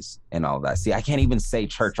Sundays, and all that. See, I can't even say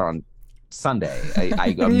church on Sunday. I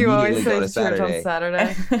You immediately always go say to church Saturday.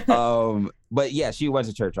 on Saturday. But yeah, she went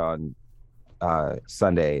to church on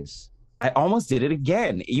Sundays. I almost did it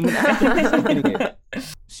again, even after doing it.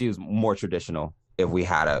 She was more traditional. If we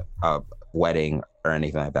had a wedding or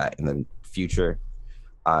anything like that in the future,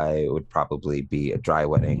 I would probably be a dry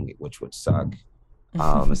wedding, which would suck,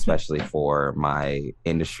 especially for my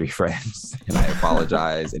industry friends. And I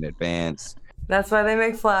apologize in advance. That's why they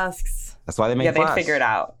make flasks. That's why they make flasks. They figure it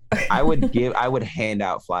out. I would hand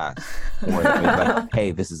out flasks. Like,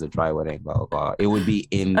 hey, this is a dry wedding, blah, blah, blah. It would be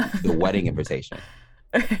in the wedding invitation.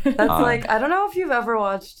 That's like, I don't know if you've ever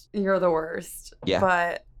watched You're the Worst,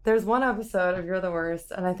 but there's one episode of You're the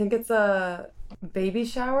Worst, and I think it's a baby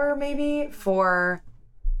shower maybe for,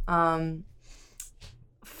 I'm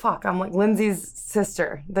like Lindsay's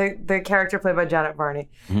sister, the character played by Janet Varney,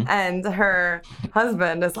 and her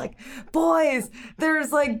husband is like, boys, there's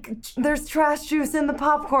trash juice in the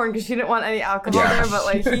popcorn, because she didn't want any alcohol there, but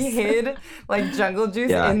like he hid like jungle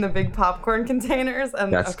juice in the big popcorn containers,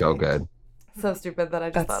 and that's so good. So stupid that I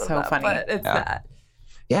just thought of that, funny. but it's that.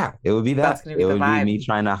 Yeah, it would be that. That's gonna be it the would vibe. be me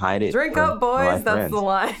trying to hide it. Drink up, boys. That's the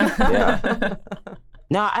line. Yeah.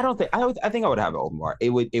 No, I don't think. I think I would have an open bar. It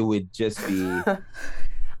would just be.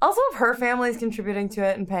 Also, if her family's contributing to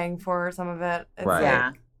it and paying for some of it, it's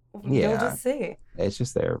Right. you'll just see. It's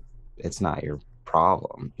just it's not your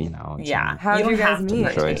problem, you know. How'd you guys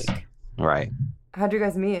meet? Choice. Right. How'd you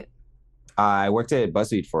guys meet? I worked at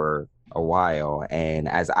BuzzFeed for a while, and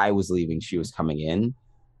as I was leaving, she was coming in, and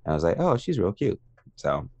I was like, "Oh, she's real cute."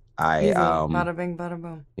 So I Easy. Bada bing, bada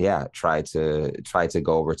boom. Yeah, tried to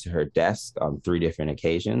go over to her desk on 3 different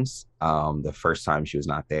occasions. The first time she was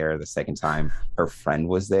not there. The second time her friend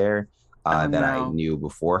was there I knew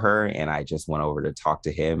before her, and I just went over to talk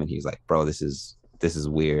to him, and he was like, "Bro, this is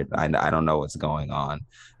weird. I don't know what's going on.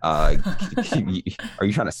 Are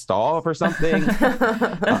you trying to stall or something?"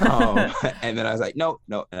 And then I was like, no,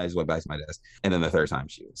 and I just went back to my desk. And then the third time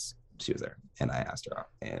she was there, and I asked her out,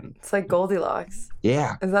 and it's like Goldilocks.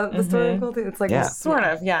 Yeah, is that the story of Goldilocks? It's like sort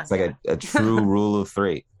of, yeah. It's like a true rule of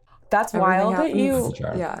 3. That's wild that you.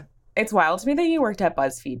 Yeah. It's wild to me that you worked at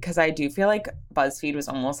BuzzFeed, because I do feel like BuzzFeed was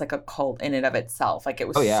almost like a cult in and of itself. Like it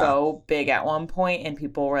was so big at one point, and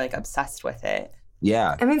people were like obsessed with it.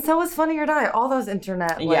 Yeah. I mean, so was Funny or Die. All those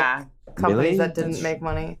internet companies that didn't make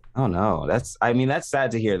money. Oh no, that's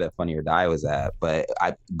sad to hear that Funny or Die was at. But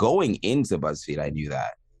going into BuzzFeed, I knew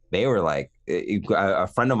that. They were like, a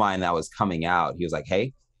friend of mine that was coming out, he was like,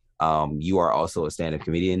 "Hey, you are also a stand-up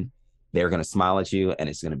comedian. They're going to smile at you, and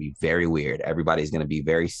it's going to be very weird. Everybody's going to be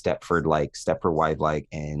very Stepford Wife-like,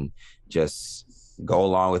 and just go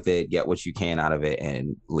along with it, get what you can out of it,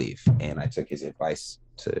 and leave." And I took his advice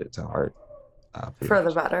to heart. For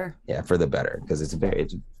the better. Yeah, for the better, because it's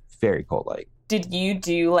very cult-like. Did you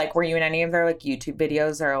do, like, were you in any of their, like, YouTube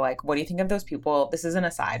videos, or, like, what do you think of those people? This is an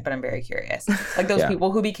aside, but I'm very curious. Like, those people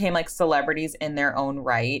who became, like, celebrities in their own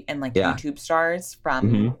right, and, like, YouTube stars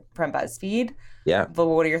from BuzzFeed. Yeah. But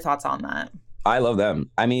what are your thoughts on that? I love them.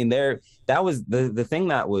 I mean, that was the thing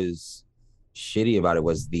that was shitty about it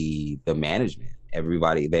was the management.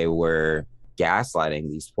 Everybody, they were gaslighting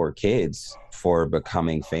these poor kids for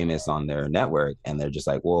becoming famous on their network, and they're just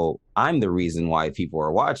like, "Well, I'm the reason why people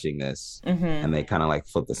are watching this," and they kind of like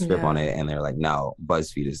flip the script on it, and they're like, "No,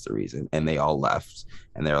 BuzzFeed is the reason," and they all left,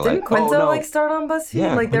 and they're like, Quinto, "Oh no!" Like start on BuzzFeed,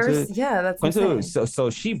 Yeah, like Quinto, there's that's Quinto. insane. So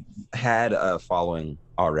she had a following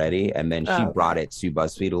already, and then she brought it to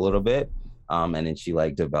BuzzFeed a little bit, and then she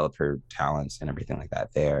like developed her talents and everything like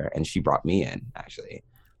that there, and she brought me in actually.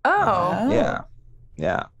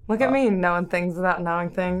 Yeah. Look at me knowing things without knowing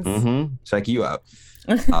things. Check you out.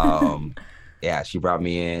 Yeah, she brought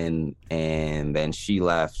me in, and then she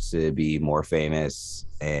left to be more famous,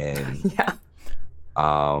 and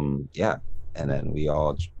and then we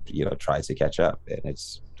all try to catch up, and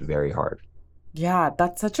it's very hard. Yeah,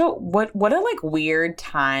 that's such a what a like weird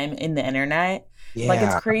time in the internet. Yeah. Like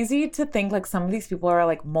it's crazy to think like some of these people are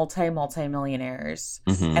like multi-millionaires,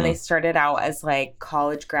 and they started out as like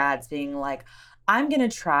college grads being like, I'm going to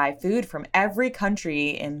try food from every country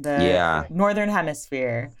in the Northern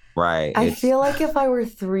Hemisphere. Right. I feel like if I were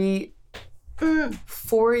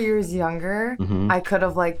 4 years younger, I could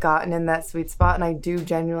have like gotten in that sweet spot. And I do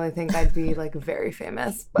genuinely think I'd be like very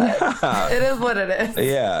famous, but it is what it is.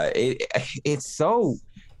 Yeah.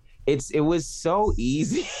 It was so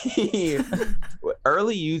easy.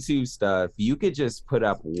 Early YouTube stuff, you could just put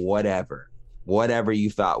up whatever you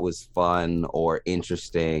thought was fun or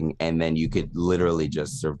interesting, and then you could literally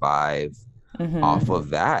just survive off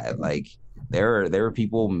of that. Like There were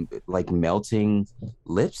people like melting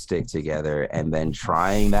lipstick together and then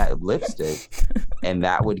trying that lipstick, and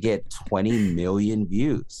that would get 20 million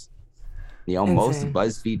views. You know, most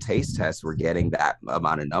BuzzFeed taste tests were getting that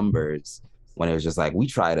amount of numbers when it was just like, we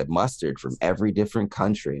tried a mustard from every different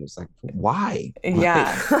country. And it's like, why?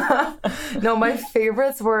 Yeah. No, my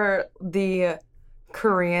favorites were the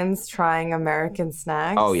Koreans trying American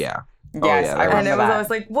snacks. Oh, yeah. Yes, I remember and it was that. always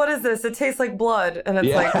like, what is this? It tastes like blood. And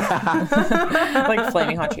it's like... like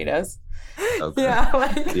flaming hot Cheetos. Okay. Yeah.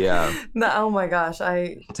 Like, yeah. No, oh my gosh.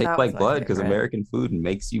 Take like blood because American food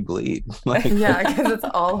makes you bleed. Like, yeah, because it's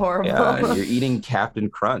all horrible. Yeah, you're eating Captain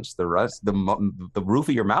Crunch. The roof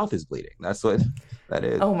of your mouth is bleeding. That's what that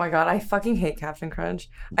is. Oh my God, I fucking hate Captain Crunch.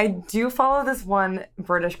 I do follow this one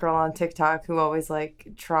British girl on TikTok who always like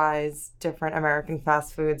tries different American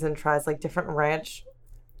fast foods and tries like different ranch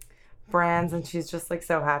brands, and she's just like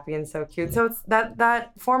so happy and so cute. So it's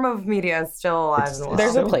that form of media is still alive and well.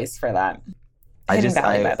 There's a place for that. I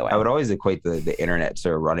I would always equate the internet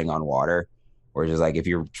to running on water, where it's just like if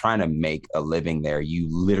you're trying to make a living there, you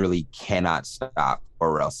literally cannot stop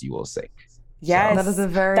or else you will sink. Yes, that is a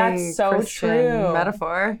very Christian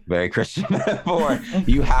metaphor. Very Christian metaphor.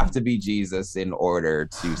 You have to be Jesus in order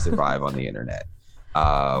to survive on the internet.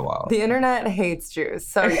 Wow. The internet hates Jews.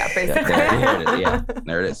 So yeah, basically. There it is. Yeah,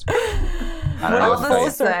 there it is. I don't know What a full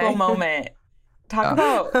circle moment. Talk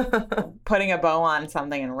about putting a bow on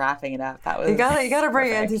something and wrapping it up. That was you gotta bring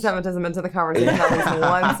perfect. anti-Semitism into the conversation at least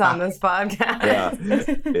once on this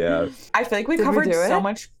podcast. Yeah. I feel like we covered so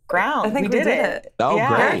much ground. I think we did it. Oh,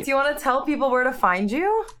 yeah. great. Do you want to tell people where to find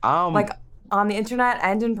you? Like on the internet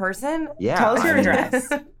and in person? Yeah. Tell us your address.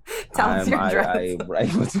 Tell us your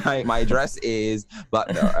address. My address is,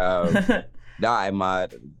 I'm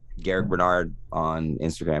Garrick Bernard on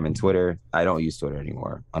Instagram and Twitter. I don't use Twitter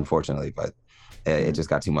anymore, unfortunately, but it just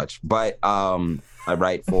got too much. But I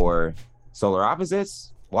write for Solar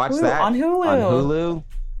Opposites. Watch that on Hulu. On Hulu.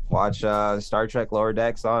 Watch Star Trek Lower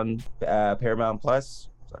Decks on Paramount Plus.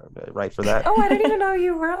 Right for that. Oh, I didn't even know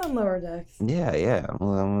you were on Lower Decks. Yeah.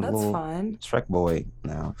 Well, I'm a That's little fun. Trek boy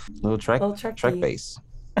now. Little Trek beat. base.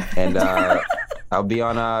 And I'll be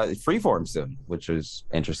on Freeform soon, which is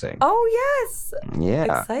interesting. Oh, yes.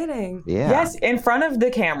 Yeah. Exciting. Yeah. Yes, in front of the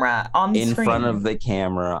camera, on the in screen. front of the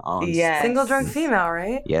camera on Yes. Single drunk female,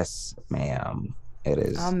 right? Yes, ma'am. It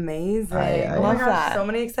is. Amazing. I Oh my love gosh, that. so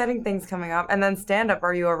many exciting things coming up. And then stand-up,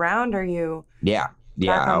 are you around? Are you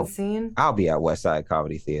back on the scene? I'll be at West Side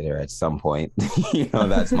Comedy Theater at some point.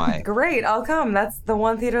 That's my... Great, I'll come. That's the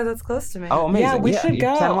one theater that's close to me. Oh, amazing. Yeah, we should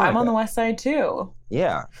go. Santa Monica. I'm on the west side too.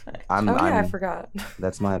 Yeah. I forgot.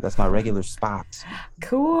 That's my regular spot.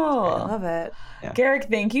 Cool. I love it. Yeah. Garrick,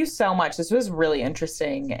 thank you so much. This was really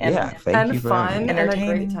interesting and thank you for fun having me. and a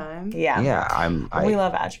entertaining. great time. Yeah. Yeah, we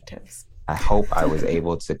love adjectives. I hope I was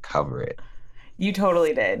able to cover it. You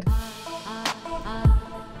totally did.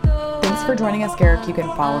 Thanks for joining us, Garrick. You can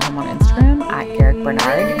follow him on Instagram at Garrick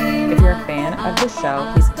Bernard. If you're a fan of the show,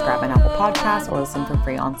 please subscribe on Apple Podcasts or listen for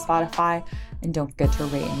free on Spotify. And don't forget to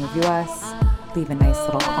rate and review us. Leave a nice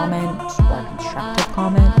little comment or a constructive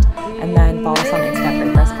comment. And then follow us on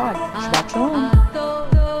Instagram at FreePressPod. Shabbat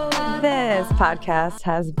Shalom. This podcast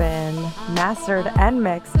has been mastered and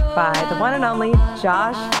mixed by the one and only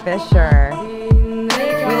Josh Fisher.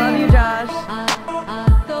 We love you, Josh.